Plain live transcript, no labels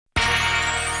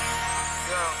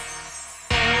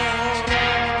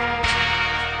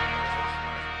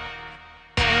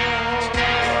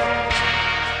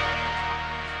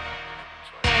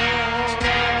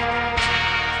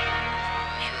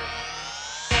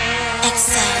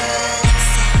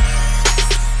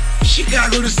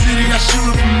Chicago, the city, I shoot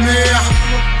up from there.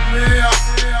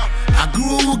 I grew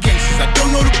up with gangsters, I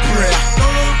don't know the prayer.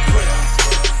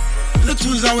 The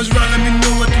twins always run, let me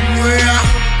know what to wear.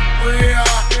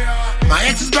 My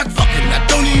ex is back fucking, I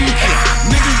don't even care.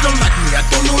 Niggas don't like me, I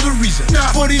don't know the reason.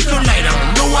 40 so light, I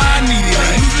don't know why I need it.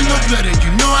 Ain't losing no blood and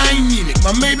you know I ain't need it.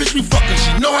 My main bitch be fucking,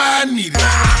 she know I need it.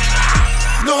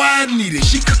 Know I need it.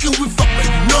 She cooking with fuck, but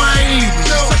you know I ain't leaving.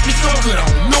 She suck me so good, I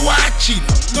don't know why I cheated.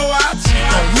 Don't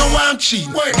know why I'm cheating.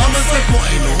 Mama said, boy,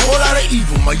 ain't no whole lot of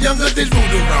evil. My younger days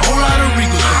rolled around, a whole lot of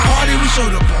Regals. The party we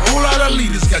showed up, a whole lot of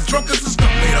leaders. Got drunk as a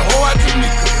skunk, made a whole lot to me.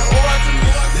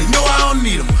 They know I don't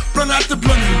need them. Blunt out the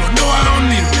blunt, you know I don't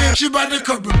need them. She bout to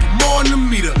curb and put more on the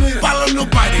meter. Follow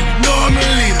nobody, you know I'm the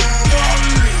leader.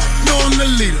 Know I'm the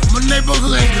leader. My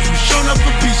neighborhood haters, we showing up for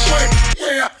peace.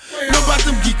 Yeah, know about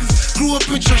them geekers. Grew up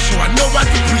in church, so I know about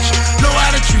the preacher. Know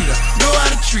how to treat her, know how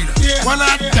to treat her. When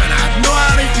I done, I know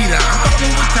how to eat her. I'm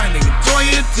fucking with Tiny,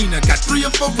 Toya and Tina. Got 3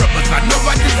 or 4 rubbers, I know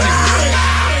about this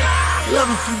nigga. Love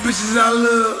a few bitches I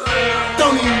love,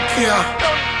 don't even care.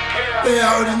 They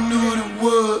already knew what it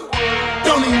was,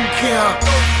 don't even care.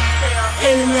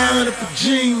 8900 for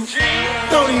jeans,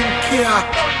 don't even care.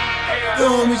 The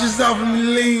homie just offered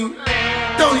me lean,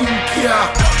 don't even care.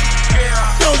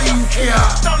 Don't even care.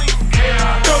 Don't even care.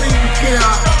 Don't even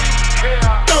care.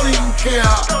 Don't even care.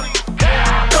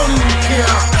 Don't even care.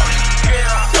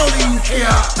 Don't even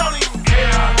care.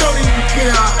 Don't even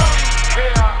care.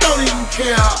 Don't even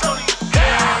care.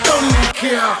 Don't even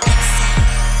care.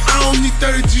 I don't need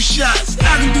 32 shots. I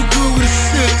can do good with a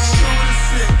 6.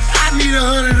 I need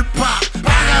 100 a pop.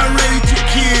 I got already 2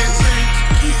 kids.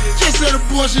 Just had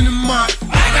abortion in mind.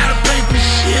 I gotta pay for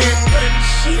shit.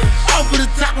 Off of the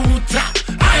top of the top.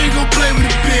 I ain't gon' play with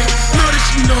a bitch. Know that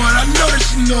she know it, I know that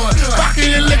she know it. Vodka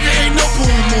and liquor ain't no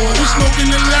porn more. We smoking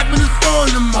and lapping this phone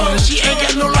in the morning. She ain't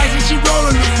got no license, she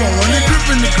rollin' the phone. They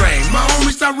gripping the grain. My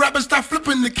homies start rapping, start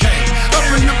flipping the cane. Up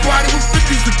in the party with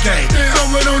 50s a game.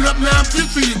 Going on up now, I'm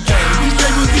tipsy again. These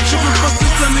labels be tripping for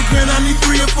 600 grand. I need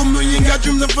 3 or 4 million. Got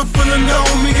dreams of fulfilling. The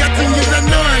homie got 10 years, I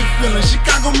know I ain't feeling.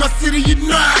 Chicago, my city, you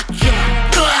know I kill him.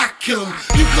 Know I kill him.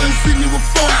 You couldn't see me with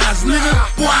 4 eyes, nigga.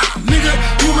 Boy, nigga,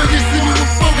 you might just see me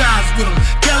with 4 guys with him.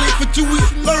 Cali for 2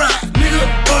 weeks, alright, nigga,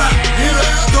 alright, hit up,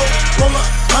 stove, roll up,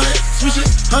 100, switch it,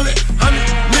 100,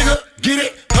 nigga, get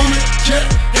it, homie, check,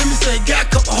 hear me say, got a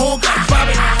couple whole, got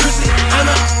Bobby, Chrissy,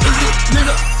 Anna, is it,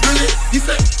 nigga, really, he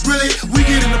said, really, we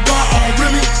get in the bar, all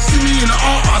really, see me in the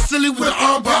all silly with the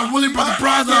arm bar, Willie brought the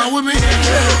prize on with me,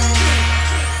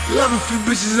 yeah. Love a few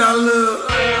bitches I love,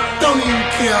 don't even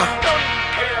care,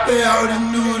 they already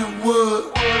knew what it was,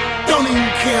 don't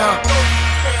even care.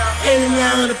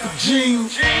 8900 for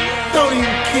jeans, don't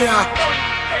even care.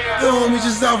 The homie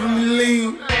just offered me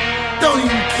lean, don't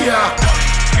even care.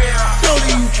 Don't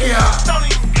even care. Don't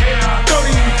even care. Don't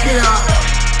even care.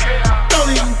 Don't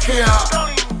even care.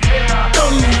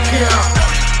 Don't even care.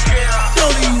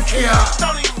 Don't even care.